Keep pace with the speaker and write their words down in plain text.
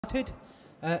started.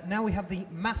 Now we have the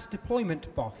mass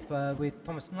deployment BOF with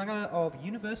Thomas Lange of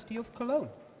University of Cologne.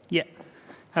 Yeah.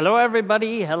 Hello,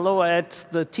 everybody. Hello at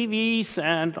the TVs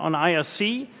and on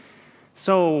IRC.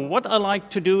 So what I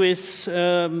like to do is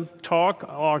talk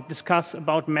or discuss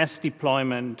about mass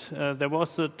deployment. There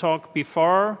was a talk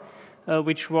before,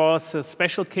 which was a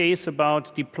special case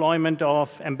about deployment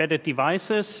of embedded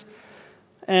devices.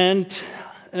 And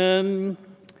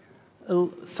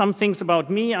some things about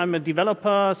me. I'm a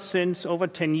developer since over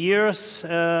 10 years.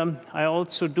 I'm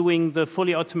also doing the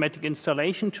fully automatic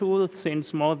installation tool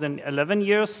since more than 11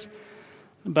 years.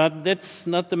 But that's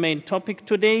not the main topic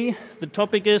today. The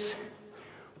topic is,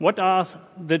 what are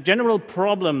the general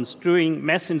problems during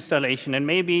mass installation? And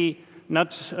maybe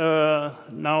not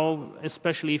now,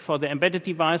 especially for the embedded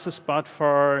devices, but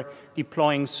for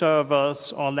deploying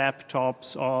servers or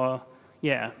laptops or,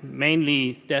 yeah,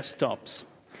 mainly desktops.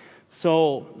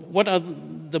 So what are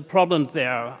the problems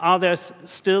there? Are there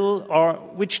still, or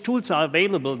which tools are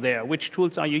available there? Which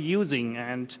tools are you using?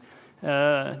 And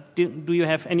do you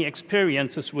have any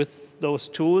experiences with those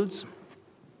tools?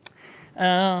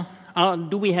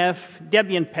 Do we have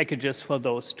Debian packages for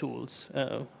those tools?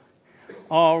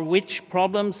 Or which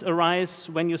problems arise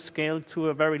when you scale to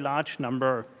a very large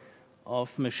number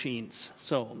of machines?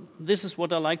 So this is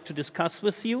what I like to discuss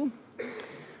with you.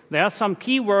 There are some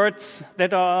keywords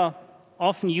that are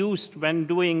often used when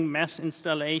doing mass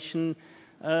installation.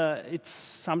 It's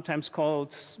sometimes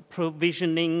called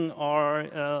provisioning or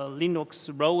Linux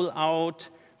rollout,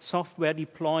 software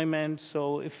deployment.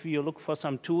 So if you look for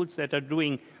some tools that are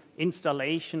doing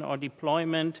installation or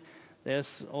deployment,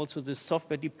 there's also this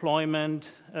software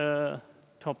deployment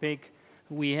topic.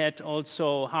 We had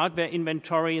also hardware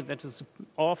inventory that is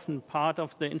often part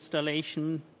of the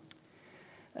installation.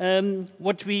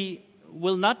 What we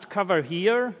will not cover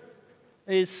here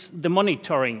is the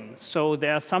monitoring. So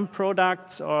there are some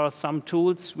products or some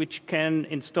tools which can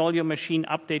install your machine,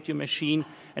 update your machine,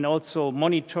 and also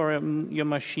monitor your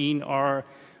machine, or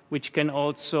which can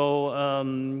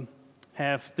also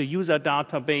have the user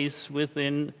database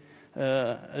within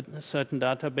a certain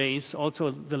database. Also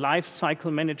the life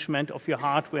cycle management of your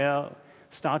hardware,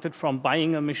 started from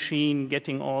buying a machine,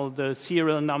 getting all the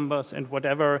serial numbers and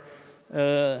whatever,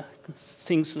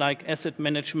 things like asset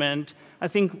management. I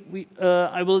think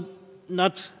I will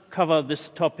not cover these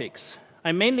topics.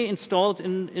 I'm mainly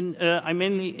I'm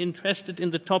mainly interested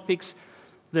in the topics: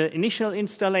 the initial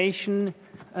installation,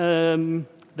 the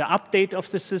update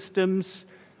of the systems.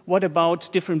 What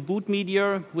about different boot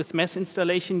media with mass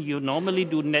installation? You normally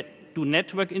do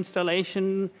network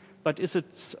installation, but is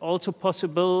it also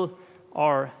possible,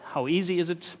 or how easy is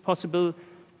it possible,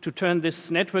 to turn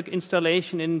this network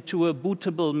installation into a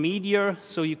bootable media,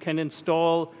 so you can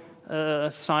install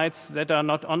sites that are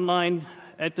not online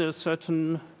at a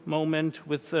certain moment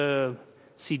with a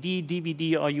CD,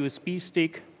 DVD, or USB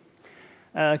stick?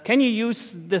 Can you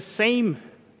use the same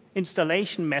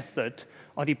installation method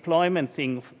or deployment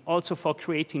thing also for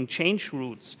creating change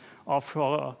routes, or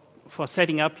for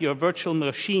setting up your virtual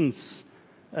machines,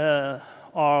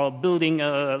 or building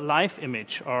a live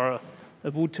image or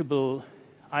a bootable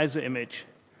ISO image?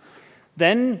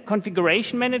 Then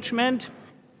configuration management.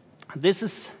 This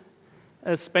is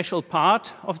a special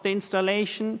part of the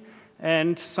installation,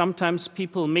 and sometimes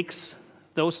people mix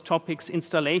those topics,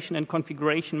 installation and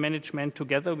configuration management,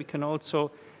 together. We can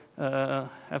also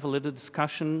have a little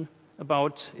discussion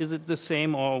about, is it the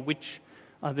same, or which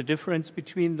are the difference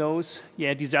between those?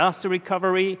 Yeah, disaster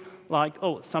recovery, like,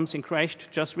 oh, something crashed,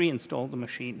 just reinstall the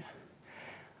machine.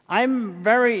 I'm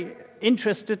very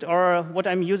interested, or what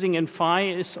I'm using in Phi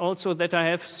is also that I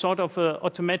have sort of an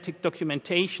automatic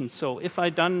documentation. So if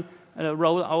I've done a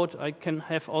rollout, I can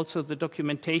have also the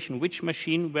documentation, which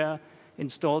machine were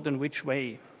installed in which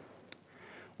way.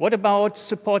 What about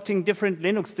supporting different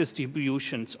Linux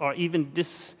distributions, or even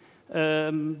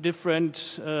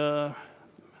different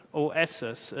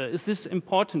OSs? Is this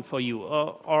important for you?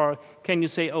 Or can you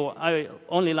say, oh, I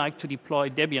only like to deploy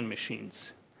Debian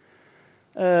machines?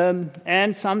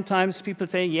 And sometimes people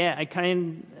say, yeah,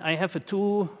 I have a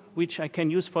tool which I can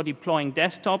use for deploying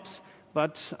desktops,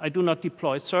 but I do not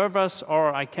deploy servers,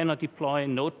 or I cannot deploy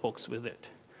notebooks with it.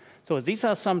 So these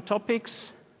are some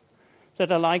topics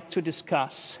that I like to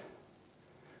discuss.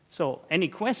 So any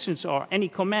questions or any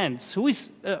comments? Who is,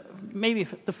 maybe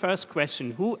the first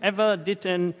question, whoever did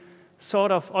a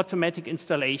sort of automatic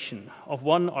installation of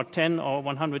 1 or 10 or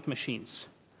 100 machines?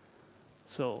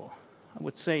 So I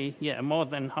would say, yeah, more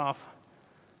than half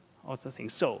of the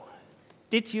things. So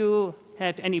did you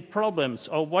had any problems,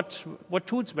 or what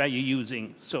tools were you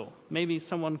using? So maybe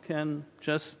someone can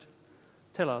just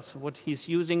tell us what he's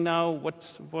using now,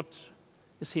 what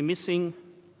is he missing?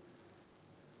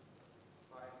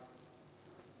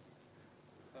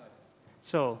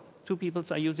 So 2 people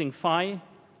are using Phi.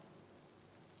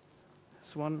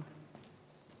 This one.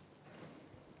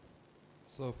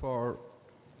 So for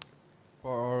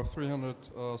our 300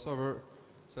 server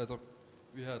setup,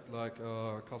 we had like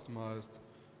a customized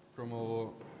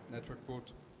promo network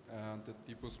boot and the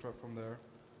debootstrap from there,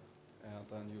 and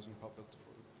then using Puppet.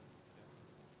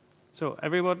 So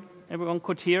everyone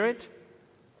could hear it?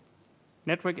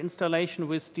 Network installation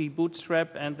with the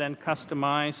bootstrap and then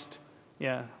customized,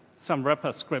 yeah, some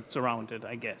wrapper scripts around it,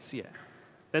 I guess, yeah.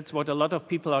 That's what a lot of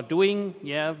people are doing,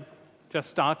 yeah, just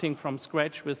starting from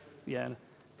scratch with, yeah,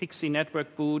 Pixie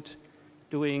network boot,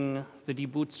 doing the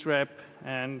debootstrap,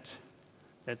 and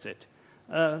that's it.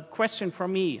 Question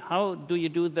from me, how do you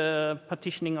do the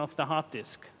partitioning of the hard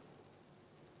disk?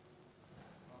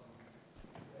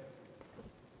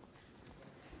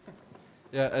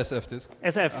 Yeah, SF disk.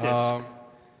 SF disk.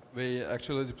 We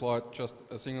actually deployed just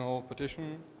a single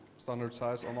partition, standard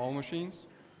size on all machines,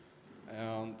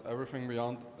 and everything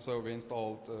beyond, so we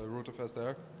installed rootfs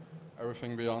there.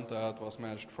 Everything beyond that was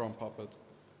managed from Puppet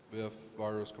with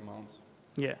various commands.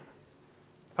 Yeah.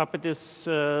 Puppet is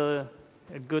a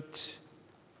good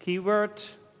keyword.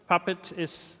 Puppet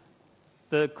is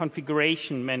the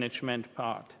configuration management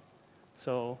part.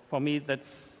 So for me,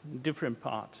 that's a different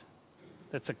part.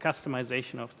 That's a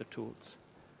customization of the tools.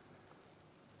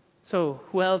 So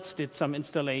who else did some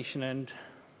installation and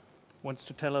wants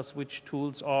to tell us which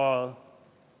tools or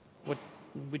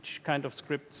which kind of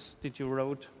scripts did you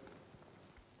wrote?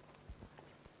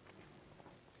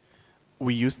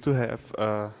 We used to have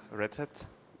Red Hat.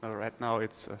 Right now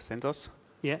it's CentOS.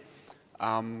 Yeah.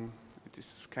 It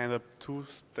is kind of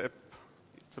 2-step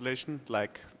installation.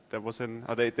 Like there is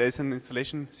an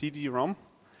installation CD-ROM.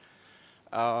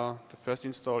 The first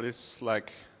install is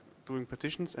like doing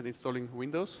partitions and installing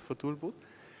Windows for tool boot.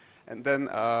 And then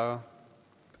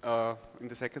in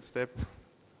the second step,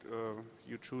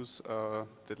 you choose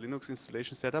the Linux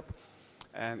installation setup.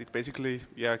 And it basically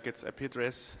gets IP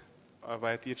address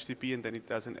via DHCP, and then it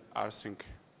does an rsync.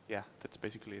 Yeah, that's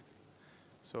basically it.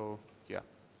 So, yeah.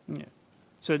 Yeah.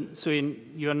 So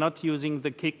you're not using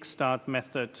the kickstart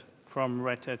method from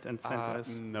Red Hat and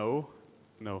CentOS? No.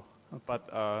 Okay.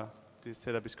 But this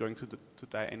setup is going to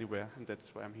die anywhere, and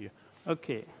that's why I'm here.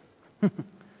 Okay.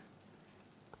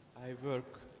 I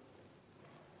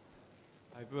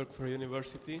work for a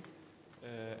university,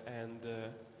 and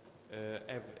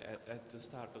at the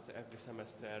start of every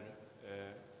semester,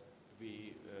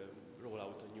 we roll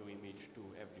out a new image to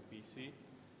every PC.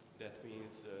 That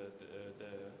means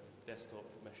the desktop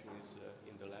machines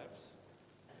in the labs.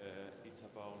 It's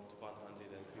about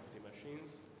 150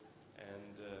 machines,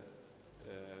 and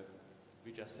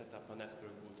we just set up a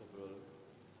network bootable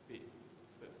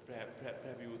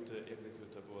previewed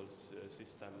executable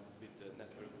system with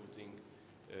network booting,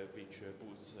 which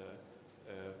boots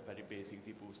a very basic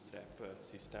debootstrap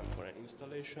system for an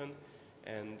installation.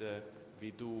 And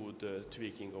we do the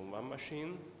tweaking on one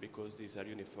machine because these are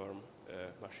uniform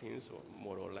machines, or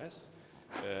more or less.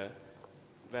 In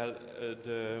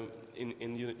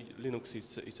Linux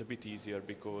it's a bit easier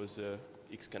because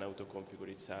X can auto-configure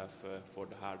itself for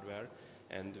the hardware,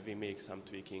 and we make some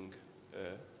tweaking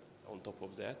on top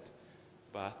of that.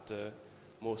 But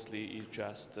mostly it's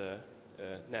just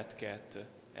netcat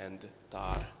and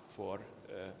tar for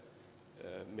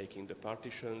making the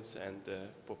partitions and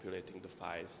populating the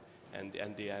files, and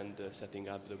at the end setting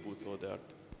up the bootloader.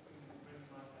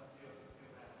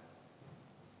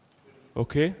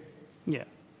 Okay? Yeah.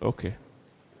 Okay.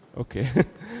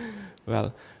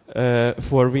 Well,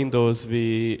 for Windows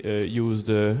we use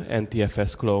the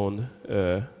NTFS clone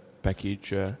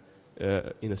package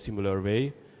in a similar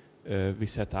way. We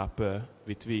set up,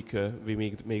 we tweak, we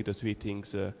make the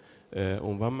tweakings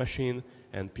on one machine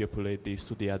and populate these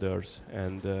to the others,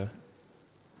 and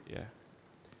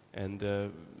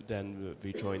then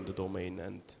we join the domain,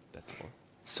 and that's all.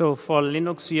 So for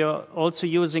Linux, you're also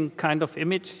using kind of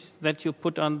image that you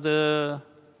put on the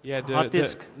hard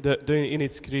disk? The init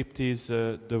script is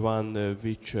the one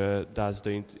which does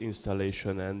the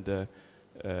installation, and the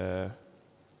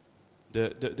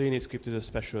init script is a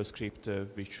special script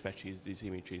which fetches these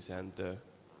images and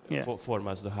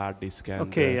formats the hard disk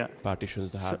and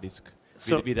partitions the hard disk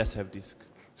with SF disk.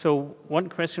 So one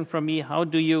question from me, how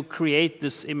do you create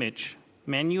this image?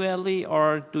 Manually,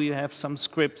 or do you have some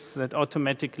scripts that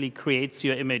automatically creates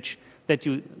your image that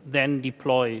you then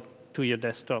deploy to your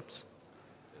desktops?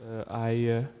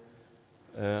 I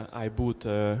boot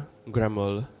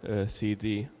Greml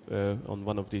CD on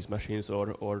one of these machines,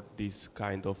 or this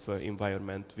kind of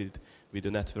environment with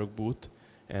a network boot.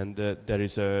 And there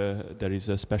is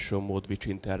a special mode which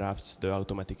interrupts the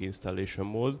automatic installation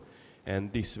mode,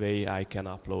 and this way I can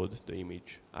upload the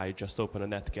image. I just open a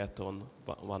netcat on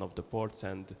one of the ports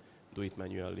and do it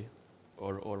manually,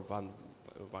 or one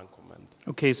command.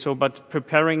 Okay, so but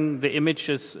preparing the image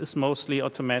is mostly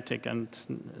automatic, and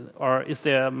or is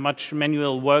there much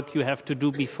manual work you have to do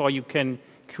before you can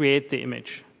create the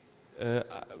image?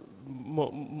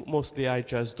 Mostly I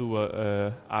just do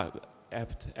a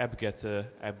apt-get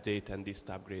update and dist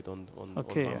upgrade on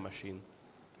one machine.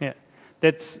 Yeah,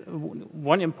 that's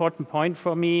one important point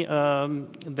for me,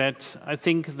 that I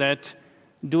think that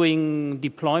doing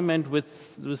deployment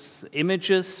with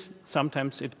images,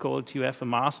 sometimes it's called you have a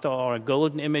master or a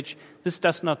golden image, this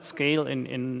does not scale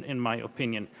in my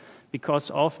opinion, because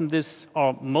often this,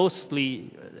 or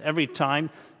mostly every time,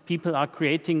 people are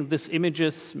creating these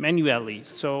images manually.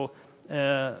 So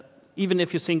even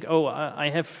if you think, oh, I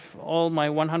have all my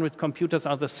 100 computers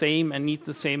are the same and need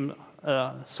the same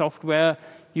software,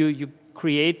 you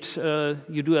create,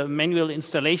 you do a manual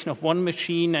installation of one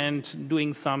machine and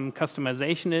doing some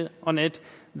customization on it,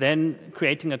 then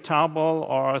creating a tarball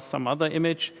or some other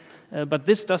image. But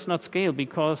this does not scale,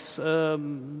 because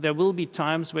there will be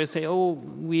times where say, oh,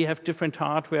 we have different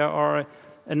hardware, or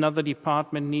another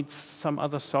department needs some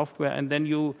other software, and then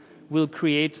you will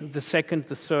create the second,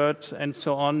 the third, and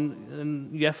so on.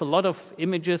 And you have a lot of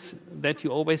images that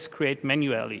you always create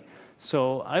manually.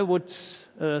 So I would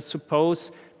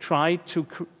suppose try to,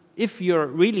 if you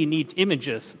really need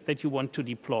images that you want to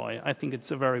deploy, I think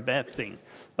it's a very bad thing.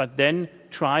 But then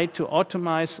try to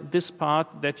automate this part,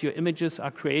 that your images are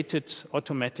created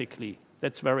automatically.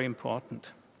 That's very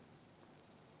important.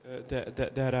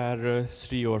 There are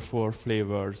 3 or 4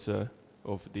 flavors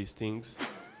of these things.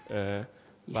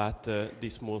 But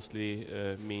this mostly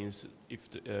means if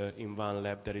in one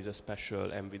lab there is a special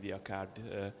NVIDIA card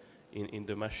in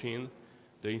the machine,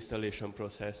 the installation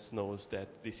process knows that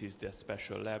this is the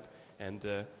special lab and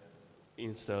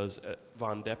installs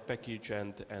one deb package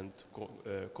and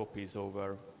copies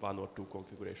over 1 or 2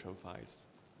 configuration files.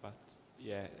 But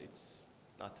yeah, it's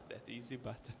not that easy,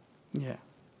 but yeah.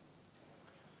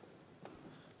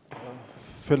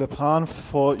 Philip Hahn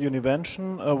for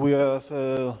Univention. We have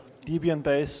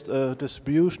Debian-based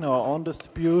distribution, our own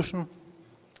distribution,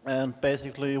 and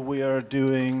basically we are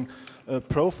doing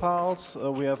profiles.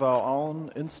 We have our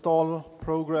own install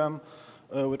program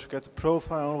which gets a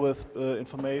profile with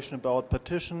information about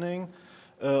partitioning,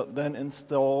 then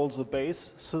installs a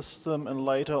base system, and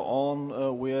later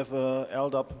on we have a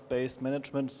LDAP-based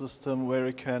management system where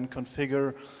you can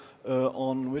configure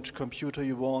on which computer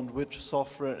you want, which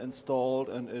software installed,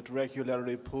 and it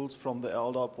regularly pulls from the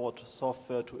LDAP what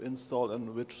software to install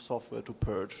and which software to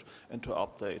purge and to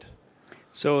update.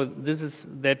 So this is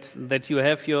that you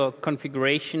have your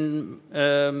configuration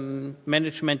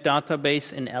management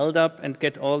database in LDAP and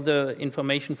get all the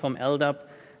information from LDAP,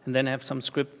 and then have some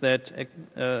script that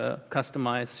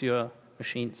customize your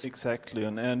machines. Exactly,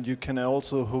 and you can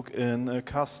also hook in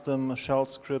custom shell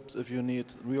scripts if you need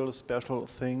real special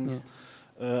things.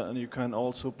 Yeah. And you can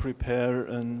also prepare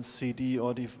a CD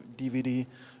or DVD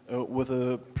with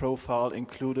a profile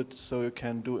included, so you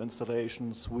can do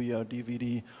installations via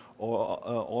DVD or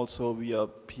also via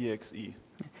PXE.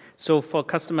 So for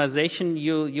customization,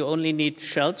 you only need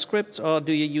shell scripts, or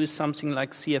do you use something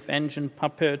like CF Engine,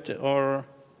 Puppet, or?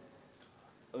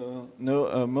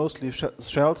 No, mostly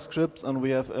shell scripts, and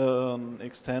we have an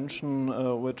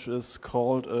extension which is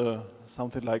called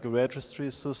something like a registry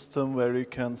system, where you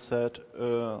can set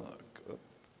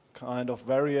kind of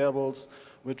variables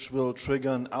which will trigger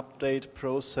an update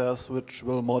process which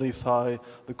will modify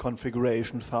the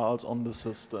configuration files on the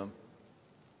system.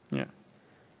 Yeah.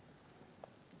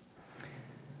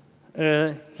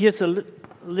 Here's a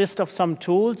list of some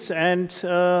tools, and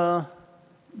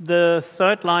the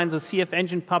third line, the CF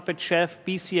Engine, Puppet, Chef,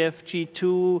 BCF,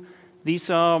 G2,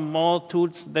 these are more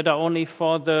tools that are only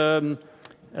for the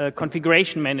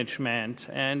configuration management.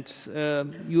 And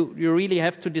you really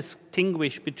have to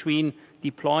distinguish between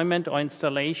deployment or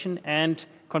installation and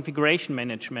configuration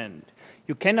management.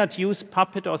 You cannot use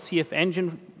Puppet or CF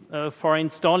Engine for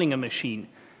installing a machine.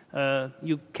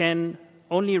 You can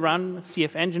only run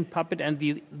CF Engine, Puppet, and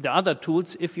the other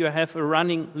tools if you have a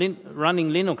running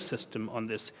Linux system on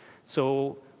this.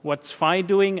 So what's Phi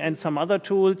doing and some other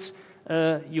tools,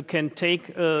 you can take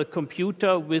a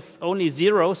computer with only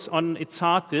zeros on its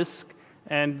hard disk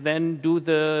and then do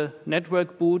the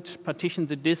network boot, partition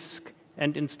the disk,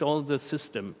 and install the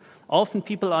system. Often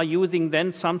people are using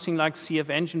then something like CF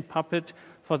Engine, Puppet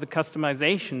for the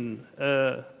customization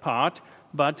part,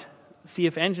 but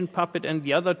CF Engine, Puppet, and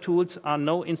the other tools are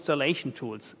no installation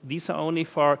tools. These are only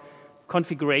for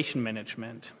configuration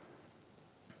management.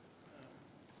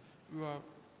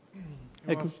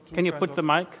 Can you put the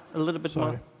mic a little bit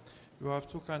more? You have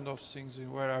two kind of things in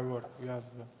where I work. We have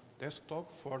desktop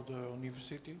for the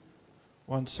university,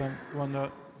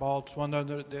 about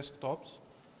 100 desktops,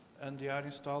 and they are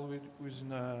installed with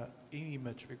an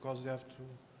image because they have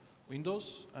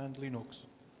Windows and Linux.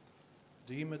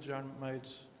 The images are made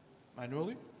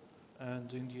manually,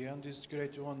 and in the end is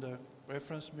created on the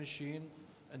reference machine,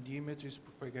 and the image is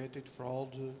propagated for all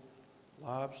the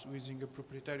labs using a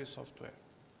proprietary software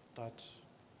that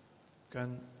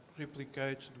can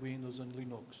replicate Windows and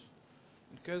Linux.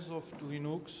 In case of the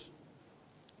Linux,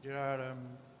 there are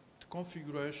the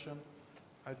configuration.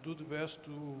 I do the best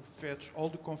to fetch all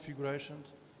the configurations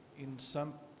in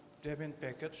some Debian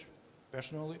package,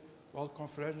 personally, all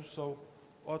configurations. So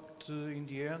what in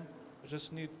the end, I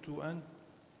just need to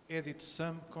edit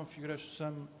some configuration,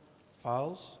 some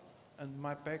files, and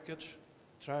my package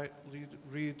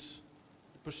read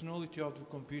the personality of the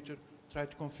computer, try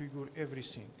to configure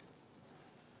everything.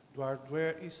 The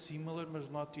hardware is similar but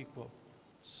not equal.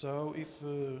 So if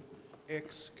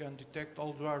X can detect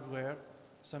all the hardware,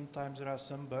 sometimes there are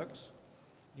some bugs,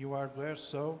 new hardware,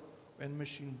 so when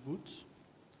machine boots,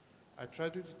 I try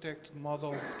to detect the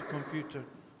model of the computer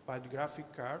by the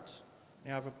graphic cards. I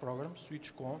have a program,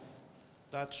 DebConf,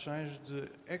 that changes the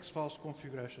X files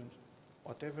configuration,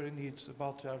 whatever it needs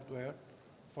about the hardware,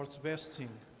 for the best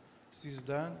thing. This is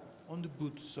done on the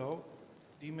boot, so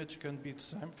the image can be the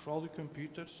same for all the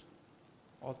computers.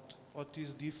 What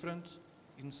is different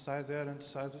inside there and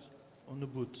inside on the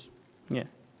boot. Yeah.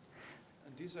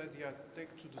 And this idea I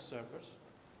take to the servers.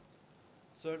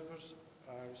 Servers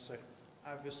are, say,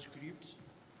 have a script,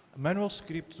 a manual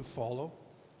script to follow.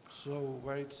 So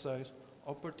where it says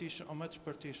how much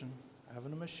partition I have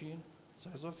in a machine,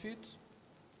 size of it.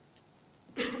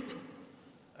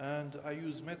 And I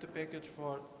use meta package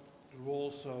for the role.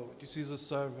 So this is a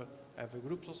server. I have a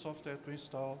group of software to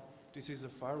install. This is a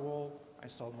firewall. I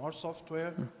install more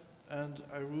software. And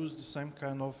I use the same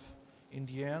kind of, in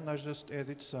the end, I just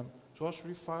edit some 2 or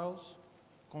 3 files,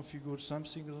 configure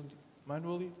something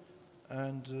manually,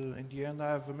 and in the end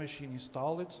I have a machine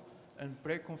install it and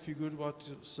pre-configure what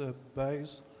is a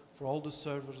base for all the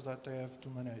servers that I have to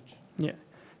manage. Yeah.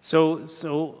 So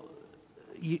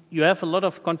you have a lot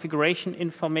of configuration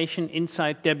information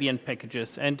inside Debian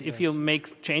packages, and if you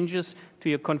make changes to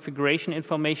your configuration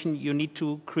information, you need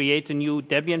to create a new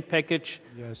Debian package,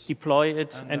 deploy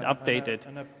it, and update it.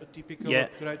 And a typical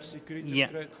upgrade, security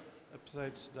upgrade,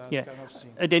 updates that kind of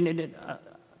thing.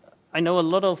 I know a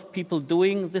lot of people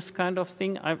doing this kind of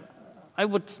thing. I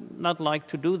would not like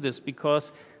to do this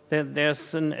because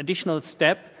there's an additional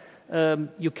step.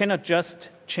 You cannot just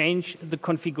change the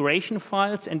configuration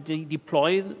files and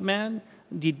deploy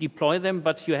them,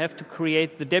 but you have to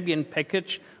create the Debian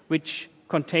package which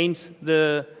contains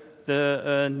the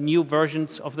new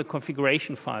versions of the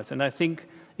configuration files. And I think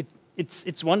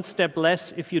it's one step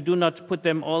less if you do not put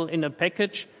them all in a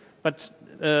package, but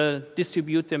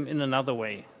distribute them in another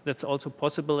way. That's also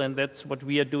possible, and that's what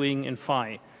we are doing in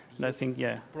Phi. And I think,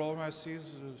 The problem I see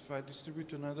is if I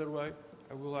distribute another way,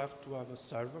 I will have to have a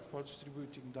server for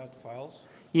distributing that files.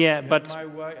 Yeah, and but my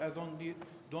way, I don't need.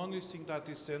 The only thing that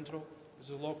is central is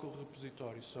a local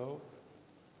repository. So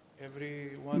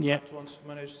everyone that wants to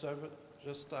manage server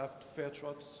just have to fetch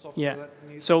what software that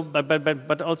needs. So,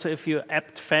 but also if you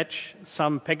apt fetch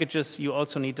some packages, you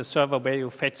also need a server where you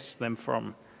fetch them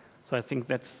from. So I think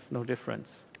that's no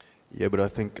difference. Yeah, but I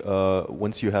think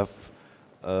once you have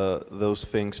those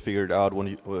things figured out,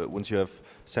 once you have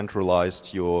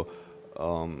centralized your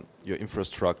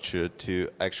infrastructure to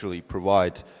actually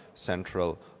provide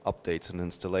central updates and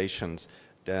installations,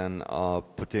 then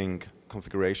putting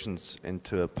configurations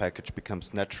into a package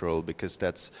becomes natural, because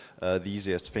that's the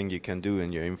easiest thing you can do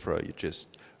in your infra. You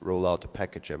just roll out a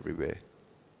package everywhere.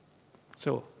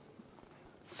 So,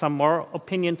 some more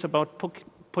opinions about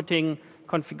putting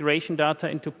configuration data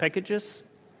into packages?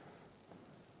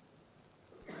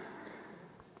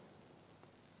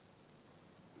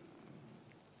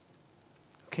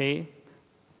 Okay.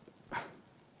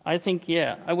 I think,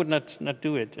 I would not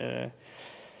do it.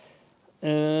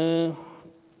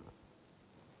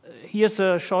 Here's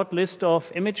a short list of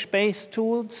image-based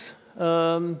tools.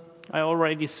 I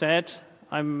already said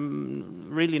I'm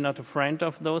really not a friend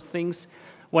of those things.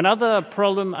 One other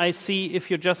problem I see if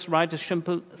you just write a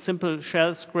simple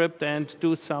shell script and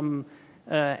do some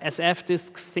SF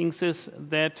disk things is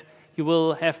that you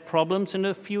will have problems in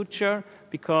the future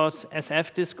because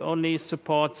SF disk only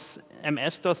supports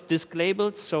MS-DOS disk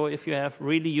labels, so if you have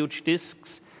really huge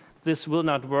disks, this will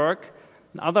not work.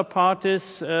 The other part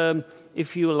is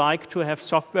if you like to have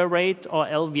software RAID or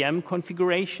LVM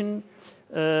configuration,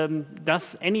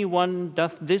 does anyone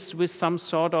does this with some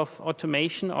sort of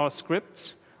automation or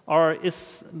scripts? Or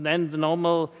is then the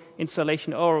normal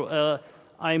installation,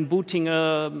 I'm booting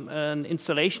an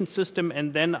installation system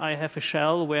and then I have a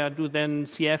shell where I do then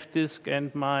CF disk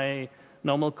and my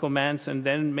normal commands, and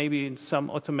then maybe some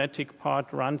automatic part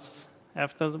runs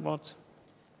afterwards?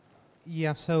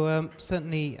 Yeah, so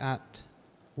certainly at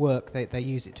work they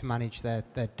use it to manage their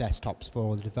desktops for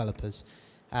all the developers.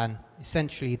 And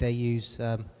essentially they use,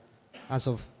 as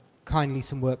of kindly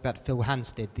some work that Phil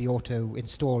Hans did, the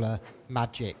auto-installer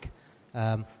magic,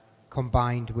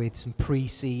 combined with some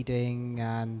pre-seeding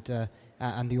and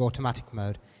the automatic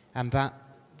mode. And that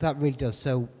really does.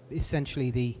 So essentially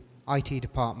the IT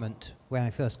department, when I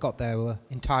first got there, were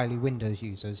entirely Windows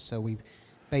users. So we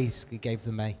basically gave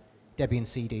them a Debian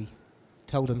CD,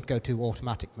 told them to go to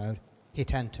automatic mode,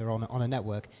 hit enter on a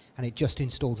network, and it just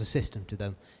installs a system to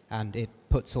them. And it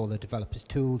puts all the developers'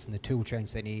 tools and the tool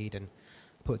chains they need and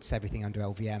puts everything under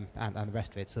LVM and the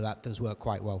rest of it. So that does work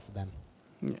quite well for them.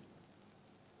 Yeah.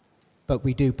 But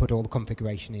we do put all the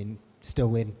configuration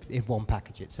still in one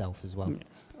package itself as well.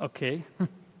 Yeah. Okay.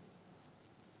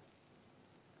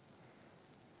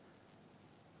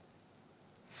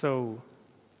 So,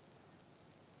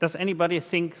 does anybody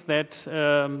think that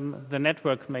the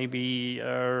network may be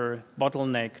a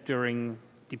bottleneck during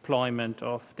deployment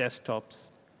of desktops?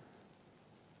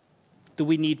 Do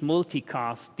we need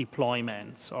multicast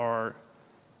deployments or?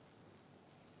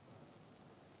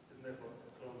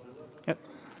 Yep.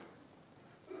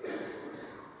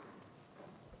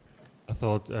 I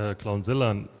thought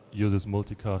Clownzilla uses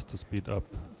multicast to speed up.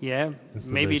 Yeah,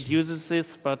 maybe it uses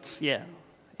it, but yeah,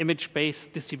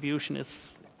 image-based distribution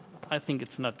is, I think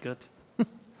it's not good.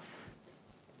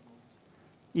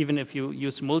 Even if you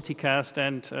use multicast,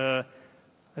 and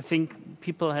I think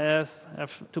people have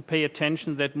to pay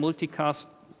attention that multicast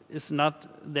is not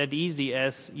that easy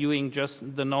as using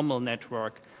just the normal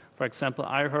network. For example,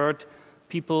 I heard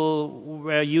people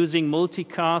were using a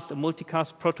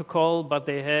multicast protocol, but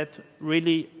they had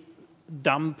really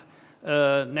dumb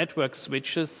network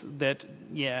switches that,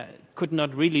 could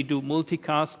not really do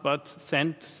multicast, but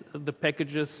sent the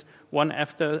packages one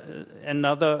after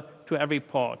another to every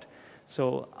port.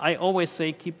 So I always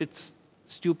say keep it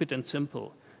stupid and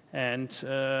simple. And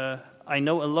I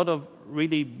know a lot of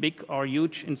really big or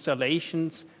huge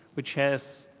installations which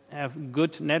have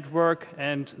good network,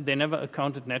 and they never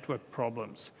encountered network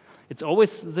problems. It's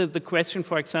always the question,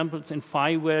 for example, it's in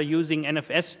Phi, we're using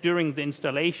NFS during the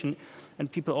installation,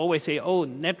 and people always say,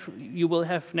 you will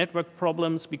have network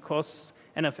problems because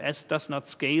NFS does not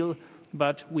scale,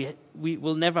 but we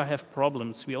will never have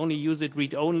problems. We only use it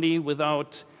read-only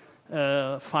without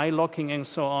file locking and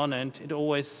so on, and it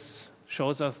always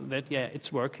shows us that,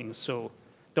 it's working. So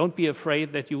don't be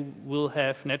afraid that you will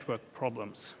have network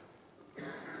problems.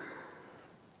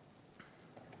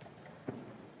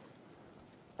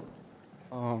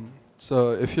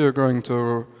 So if you're going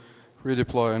to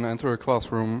redeploy and enter a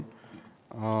classroom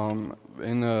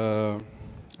in a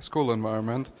school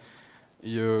environment,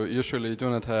 you usually do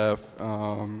not have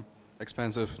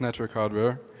expensive network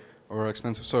hardware or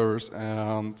expensive servers,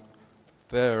 and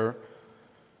there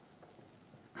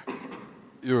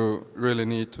you really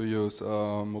need to use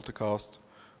multicast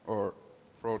or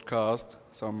broadcast.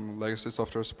 Some legacy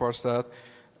software supports that,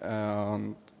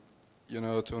 and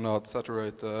to not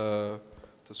saturate the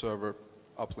server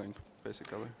uplink,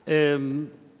 basically.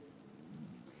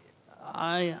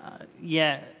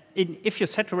 If you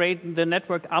saturate the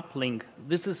network uplink,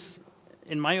 this is,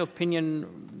 in my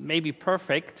opinion, maybe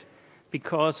perfect,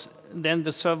 because then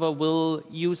the server will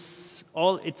use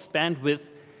all its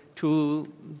bandwidth to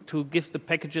give the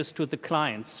packages to the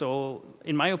clients. So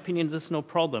in my opinion, there's no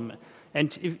problem.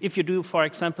 And if you do, for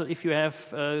example, if you have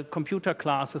computer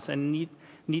classes and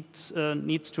needs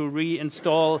to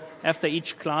reinstall after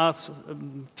each class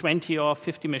 20 or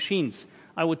 50 machines,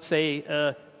 I would say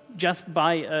just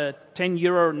buy a 10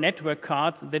 € network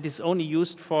card that is only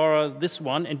used for this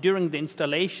one, and during the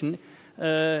installation,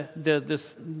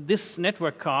 this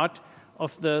network card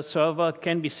of the server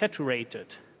can be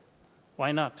saturated.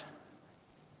 Why not?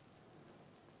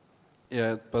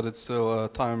 Yeah, but it's still a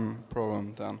time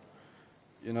problem then.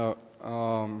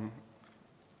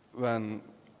 When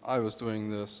I was doing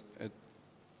this, it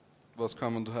was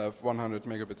common to have 100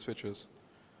 megabit switches.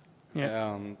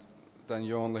 Yeah. And then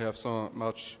you only have so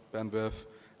much bandwidth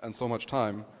and so much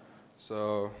time.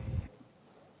 So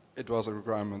it was a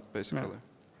requirement, basically.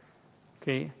 Yeah.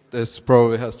 Okay. This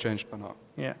probably has changed by now.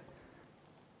 Yeah.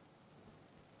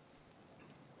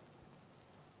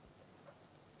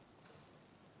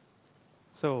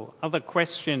 So, other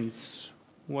questions?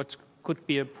 What could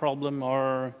be a problem,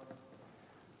 or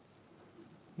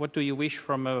what do you wish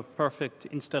from a perfect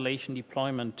installation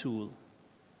deployment tool?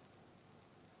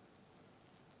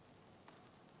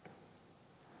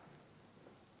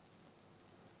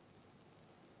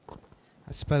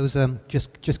 I suppose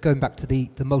just going back to the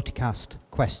multicast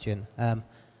question,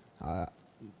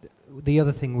 the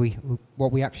other thing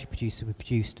what we actually produced is we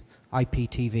produced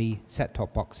IPTV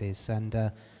set-top boxes,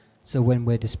 and so when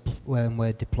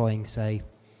we're deploying, say,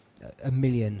 1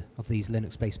 million of these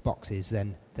Linux-based boxes,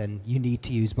 then you need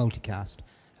to use multicast.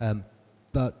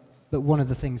 But one of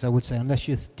the things I would say, unless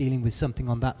you're dealing with something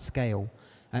on that scale,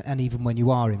 and even when you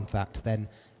are, in fact, then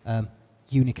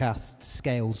unicast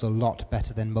scales a lot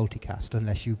better than multicast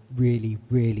unless you really,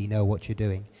 really know what you're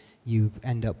doing. You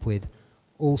end up with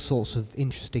all sorts of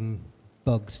interesting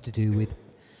bugs to do with,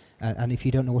 and if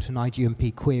you don't know what an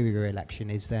IGMP query election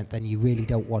is, then you really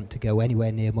don't want to go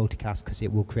anywhere near multicast because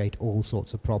it will create all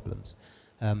sorts of problems.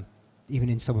 Even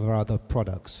in some of our other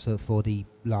products, so for the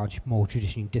large, more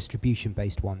traditionally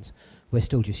distribution-based ones, we're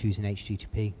still just using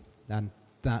HTTP, and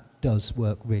that does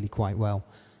work really quite well.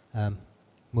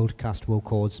 Multicast will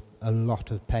cause a lot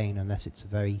of pain unless it's a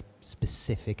very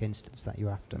specific instance that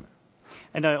you're after.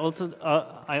 And I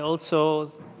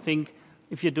also think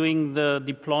if you're doing the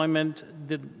deployment,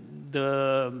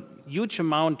 the huge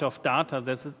amount of data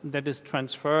that is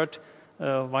transferred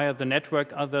via the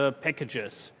network are the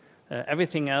packages.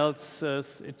 Everything else,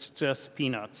 it's just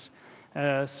peanuts.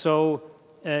 So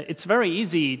it's very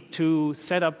easy to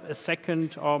set up a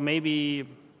second or maybe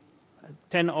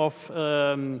 10 of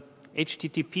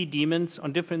HTTP daemons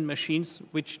on different machines,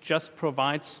 which just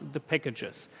provides the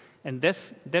packages, and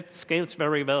that scales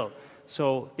very well.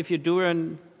 So if you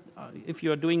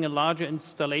are doing a larger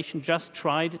installation, just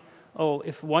try it. Oh,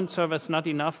 if one server is not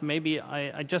enough, maybe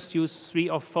I just use 3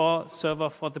 or 4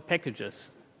 servers for the packages.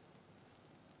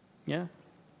 Yeah.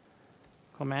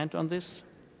 Comment on this?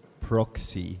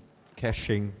 Proxy,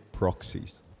 caching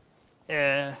proxies.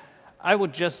 I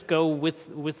would just go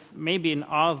with maybe an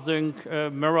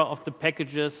rsync mirror of the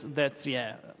packages. That's,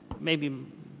 yeah, maybe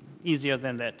easier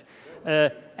than that.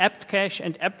 Apt cache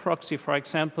and apt proxy, for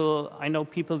example, I know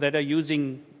people that are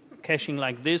using caching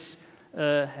like this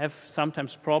have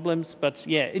sometimes problems, but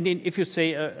yeah, if you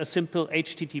say a simple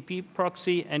HTTP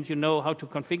proxy and you know how to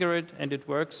configure it and it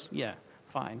works, yeah,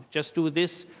 fine. Just do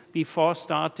this before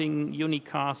starting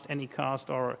unicast, anycast,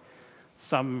 or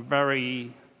some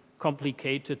very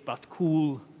complicated but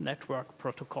cool network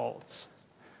protocols.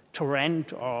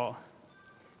 Torrent, or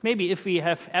maybe if we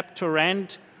have apt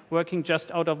torrent working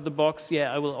just out of the box,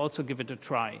 yeah, I will also give it a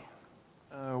try.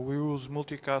 We use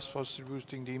multicast for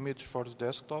distributing the image for the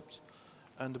desktops,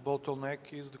 and the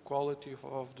bottleneck is the quality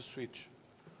of the switch.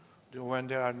 When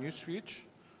there are new switch,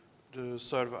 the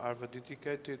server have a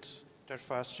dedicated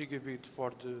fast gigabit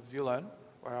for the VLAN,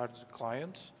 where are the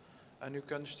clients, and you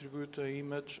can distribute an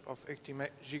image of 80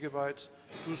 gigabytes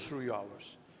 2-3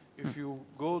 hours. If you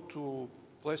go to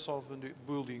place of the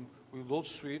building with load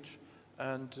switch,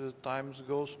 and times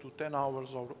goes to 10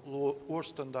 hours or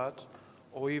worse than that,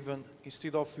 or even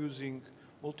instead of using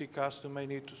multicast, you may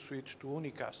need to switch to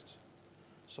unicast.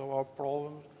 So our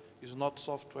problem is not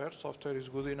software. Software is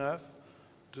good enough.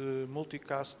 The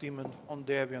multicast daemon on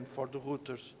Debian for the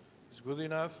routers is good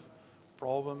enough.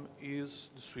 Problem is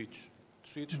the switch.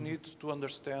 Switch needs to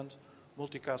understand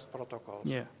multicast protocols.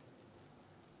 Yeah.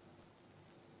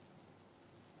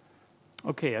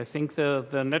 Okay, I think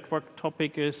the network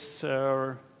topic is,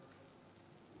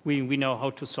 we know how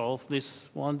to solve these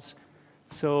ones.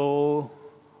 So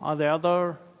are there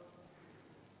other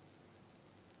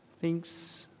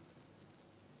things?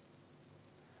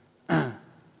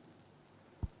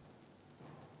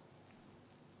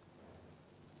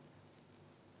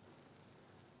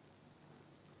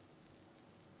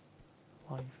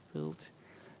 Live build.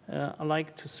 I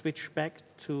like to switch back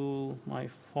to my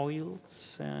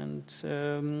foils and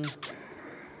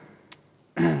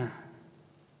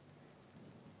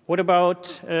what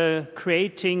about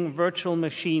creating virtual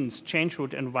machines, change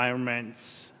root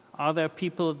environments? Are there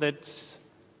people that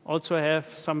also have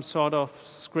some sort of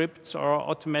scripts or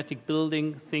automatic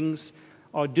building things,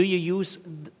 or do you use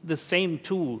the same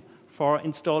tool for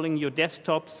installing your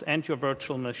desktops and your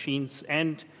virtual machines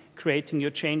and creating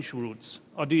your change roots?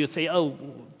 Or do you say, oh,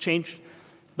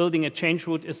 building a change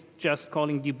root is just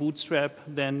calling debootstrap,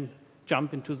 then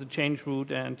jump into the change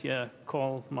root and yeah,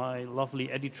 call my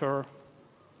lovely editor?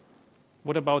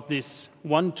 What about this?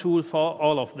 One tool for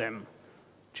all of them.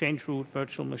 Change root,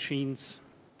 virtual machines.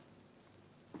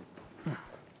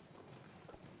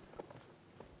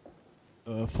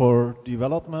 For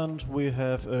development, we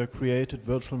have created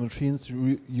virtual machines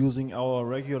using our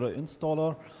regular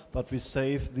installer, but we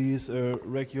save these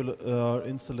regular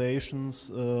installations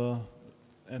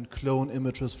and clone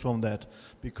images from that,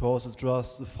 because it's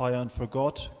just fire and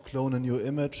forgot. Clone a new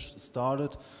image, start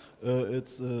it,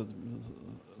 it's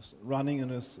running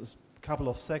in a couple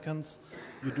of seconds.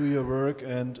 You do your work,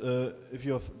 and if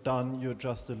you're done, you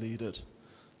just delete it.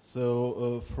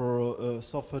 So for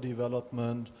software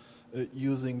development,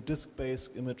 using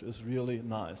disk-based image is really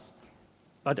nice.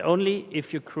 But only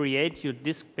if you create your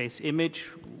disk-based image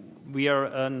via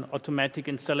an automatic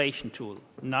installation tool,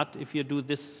 not if you do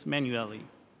this manually.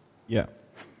 Yeah.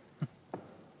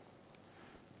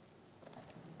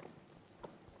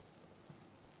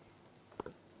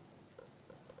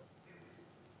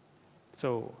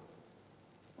 So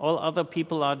all other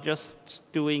people are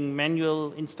just doing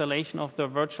manual installation of the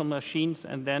virtual machines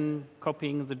and then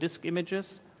copying the disk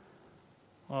images?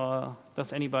 Or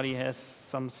does anybody has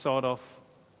some sort of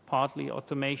partly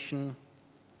automation?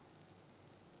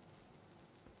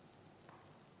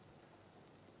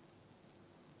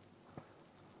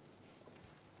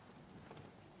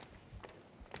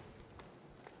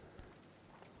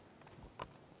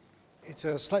 It's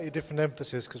a slightly different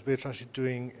emphasis because we're actually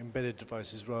doing embedded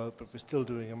devices, but we're still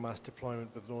doing a mass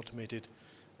deployment with an automated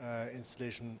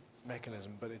installation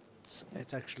mechanism. But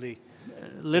it's actually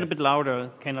a little bit louder.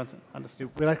 Cannot understand.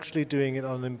 We're actually doing it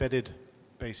on an embedded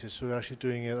basis. So we're actually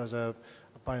doing it as a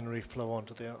binary flow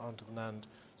onto the NAND.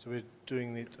 So we're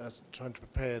doing it as trying to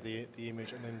prepare the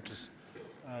image and then just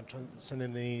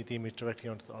sending the image directly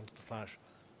onto the flash.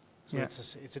 So yeah.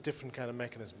 It's a different kind of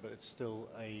mechanism, but it's still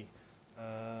a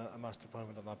mass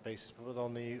deployment on that basis. But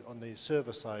on the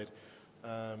server side,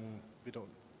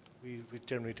 we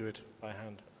generally do it by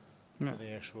hand. Yeah. For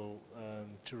the actual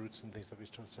roots and things that we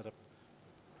try to set up.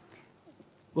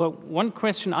 Well, one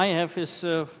question I have is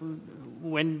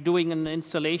when doing an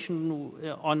installation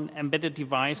on embedded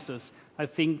devices, I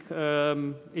think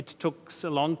it took a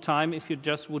long time if you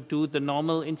just would do the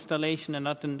normal installation and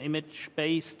not an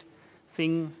image-based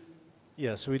thing.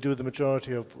 Yeah, so we do the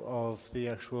majority of the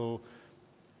actual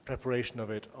preparation of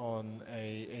it on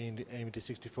a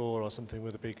AMD64 or something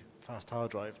with a big fast hard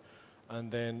drive. And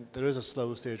then there is a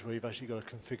slow stage where you've actually got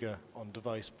to configure on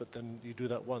device, but then you do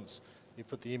that once. You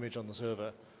put the image on the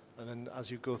server, and then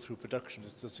as you go through production,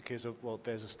 it's just a case of, well,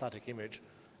 there's a static image.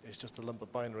 It's just a lump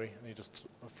of binary, and you just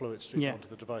flow it straight onto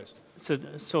the device. So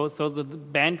the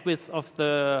bandwidth of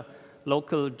the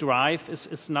local drive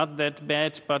is not that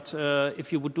bad, but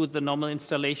if you would do the normal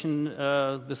installation,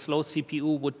 the slow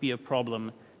CPU would be a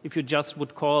problem. If you just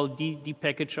would call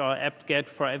dpackage or apt-get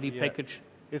for every package.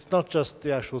 It's not just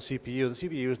the actual CPU. The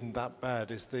CPU isn't that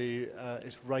bad. It's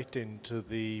right into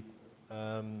the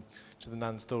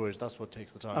NAND storage. That's what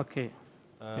takes the time. Okay.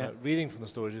 Reading from the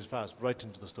storage is fast. Right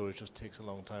into the storage just takes a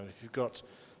long time. If you've got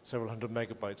several hundred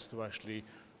megabytes to actually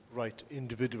write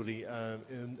individually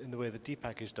in the way the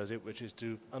dpackage does it, which is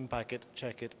to unpack it,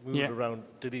 check it, move it around,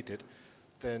 delete it,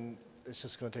 then it's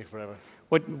just going to take forever.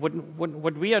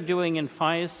 What we are doing in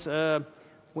FIS,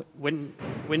 when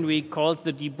we called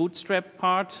the debootstrap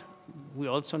part, we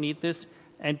also need this.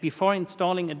 And before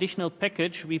installing additional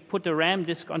package, we put a RAM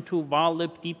disk onto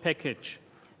varlib dpackage.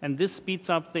 And this speeds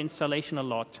up the installation a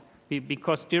lot.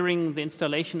 Because during the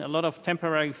installation, a lot of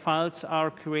temporary files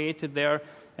are created there.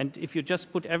 And if you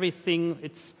just put everything,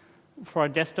 it's for a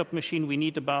desktop machine, we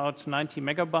need about 90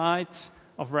 megabytes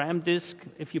of RAM disk.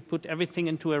 If you put everything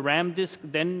into a RAM disk,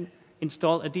 then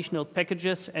install additional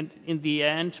packages, and in the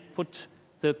end, put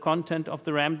the content of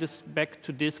the RAM disk back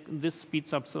to disk. This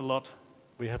speeds up a lot.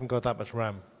 We haven't got that much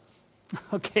RAM.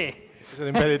 Okay. It's an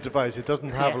embedded device. It doesn't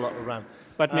have a lot of RAM.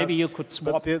 But maybe you could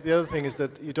swap. But the other thing is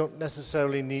that you don't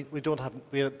necessarily need,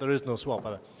 there is no swap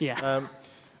either. Yeah.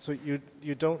 So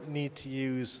you don't need to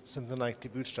use something like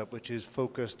debootstrap, which is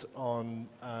focused on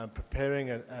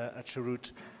preparing a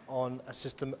chroot on a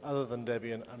system other than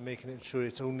Debian and making sure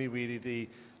it's only really the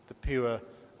pure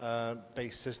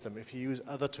base system. If you use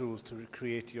other tools to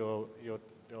create your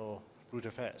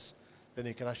rootfs, then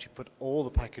you can actually put all the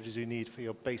packages you need for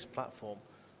your base platform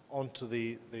onto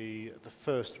the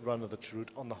first run of the chroot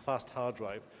on the fast hard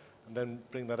drive, and then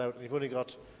bring that out. And you've only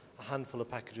got a handful of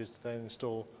packages to then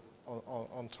install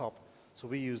on top. So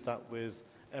we use that with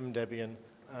mdebian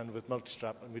and with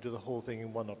multistrap, and we do the whole thing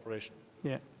in one operation.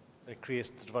 Yeah. It creates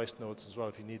the device nodes as well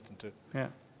if you need them to. Yeah.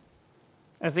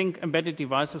 I think embedded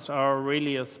devices are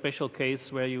really a special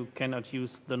case where you cannot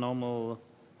use the normal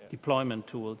deployment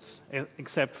tools,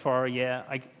 except for, yeah,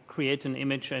 I create an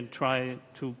image and try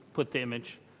to put the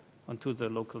image onto the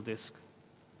local disk.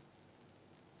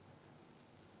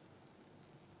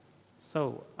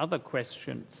 So, other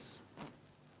questions?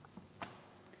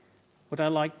 What I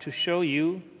like to show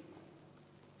you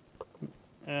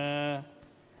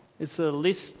is a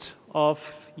list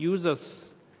of users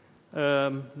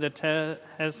that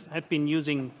had been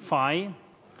using Phi.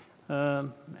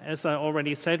 As I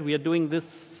already said, we are doing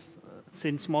this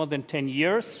since more than 10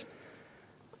 years.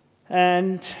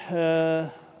 And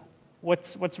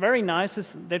what's very nice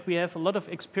is that we have a lot of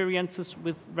experiences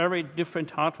with very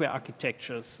different hardware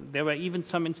architectures. There were even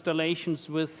some installations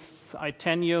with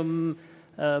Itanium,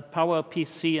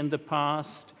 PowerPC in the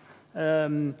past.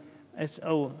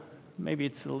 Maybe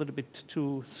it's a little bit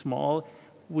too small.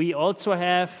 We also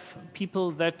have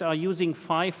people that are using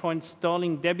Phi for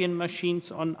installing Debian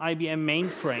machines on IBM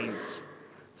mainframes.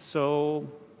 So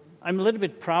I'm a little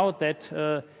bit proud that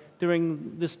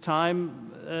during this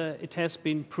time it has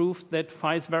been proved that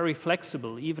Phi is very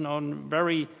flexible, even on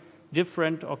very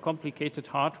different or complicated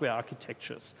hardware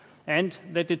architectures, and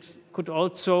that it could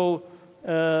also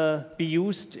be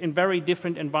used in very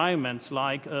different environments,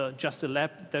 like just a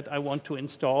lab that I want to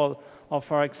install, or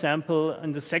for example,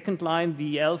 in the second line,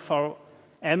 the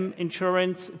LVM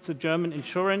insurance, it's a German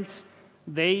insurance,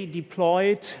 they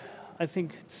deployed, I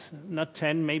think it's not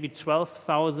 10, maybe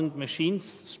 12,000 machines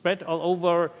spread all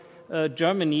over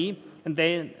Germany, and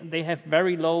they have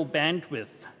very low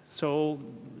bandwidth. So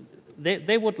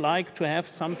they would like to have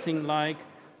something like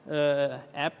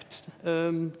apt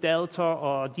delta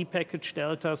or depackage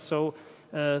delta, so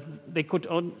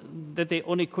they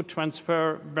only could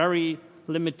transfer very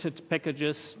limited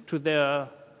packages to their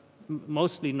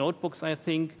mostly notebooks, I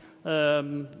think,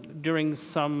 during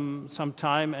some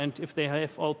time, and if they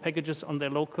have all packages on their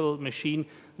local machine,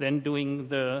 then doing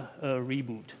the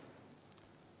reboot.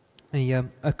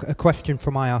 A question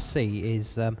from IRC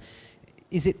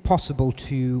is it possible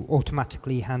to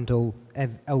automatically handle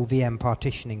LVM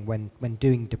partitioning when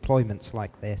doing deployments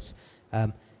like this?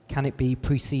 Can it be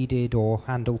preceded or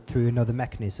handled through another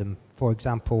mechanism? For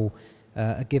example,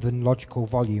 a given logical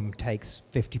volume takes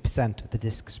 50% of the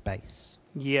disk space.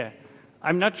 Yeah,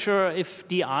 I'm not sure if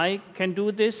DI can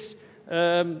do this.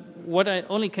 What I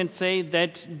only can say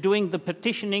that doing the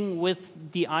partitioning with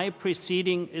DI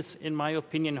preceding is, in my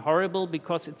opinion, horrible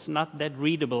because it's not that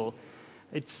readable.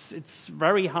 It's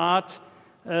very hard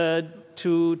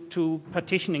to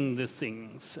partitioning the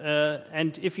things.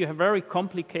 And if you have very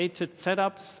complicated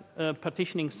setups,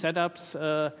 partitioning setups,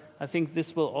 I think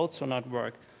this will also not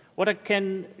work. What I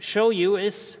can show you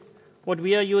is what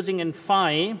we are using in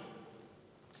Phi.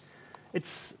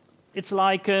 It's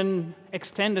like an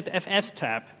extended FS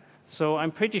tab. So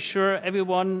I'm pretty sure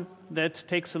everyone that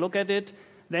takes a look at it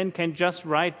then can just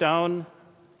write down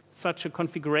such a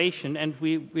configuration. And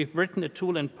we've written a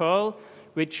tool in Perl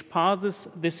which parses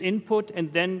this input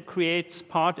and then creates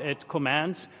part-add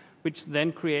commands, which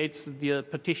then creates the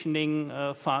partitioning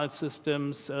file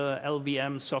systems,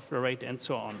 LVM, software rate, and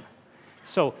so on.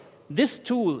 So this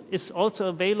tool is also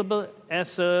available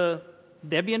as a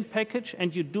Debian package,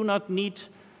 and you do not need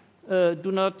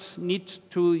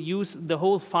to use the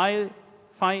whole Phi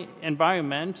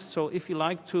environment. So if you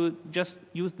like to just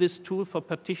use this tool for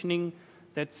partitioning,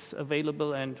 that's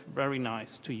available and very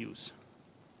nice to use.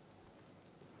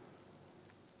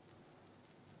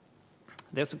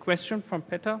 There's a question from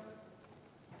Peter.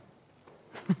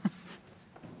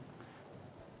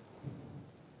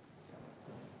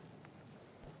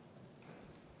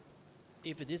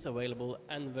 If it is available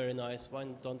and very nice, why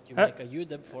don't you make a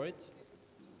UDEB for it?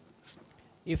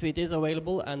 If it is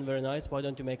available and very nice, why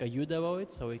don't you make a UDEB of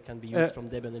it so it can be used from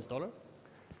Debian installer?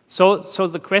 So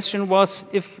the question was,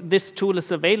 if this tool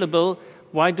is available,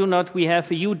 why do not we have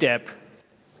a UDEB?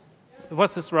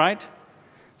 Was this right?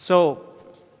 So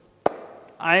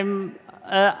I'm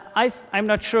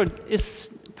not sure. Is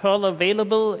Perl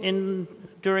available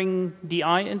during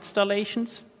DI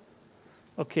installations?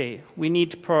 Okay, we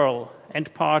need Perl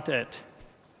and part-add.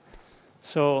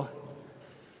 So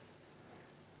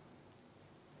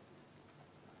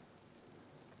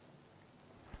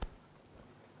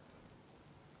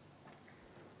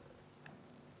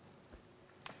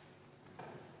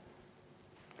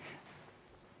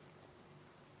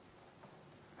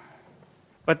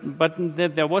But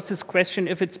there was this question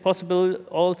if it's possible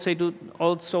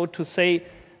also to say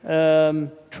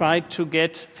try to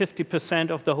get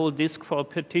 50% of the whole disk for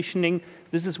partitioning.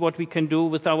 This is what we can do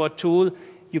with our tool.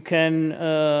 You can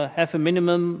have a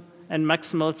minimum and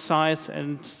maximal size,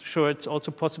 and sure, it's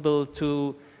also possible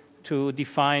to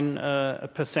define a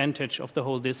percentage of the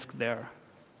whole disk there.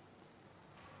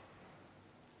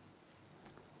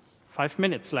 5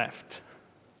 minutes left.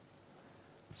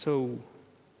 So,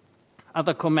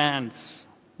 other commands.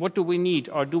 What do we need?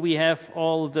 Or do we have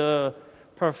all the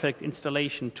perfect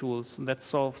installation tools that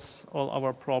solves all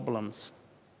our problems?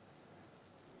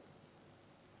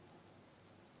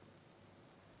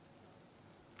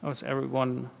 Or is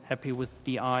everyone happy with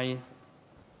DI,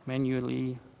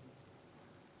 manually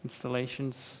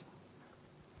installations?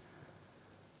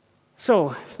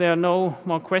 So, if there are no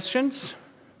more questions,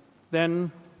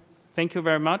 then thank you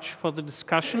very much for the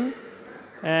discussion.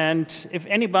 And if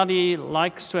anybody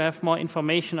likes to have more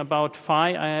information about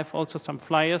Phi, I have also some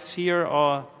flyers here,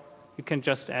 or you can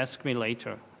just ask me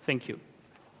later. Thank you.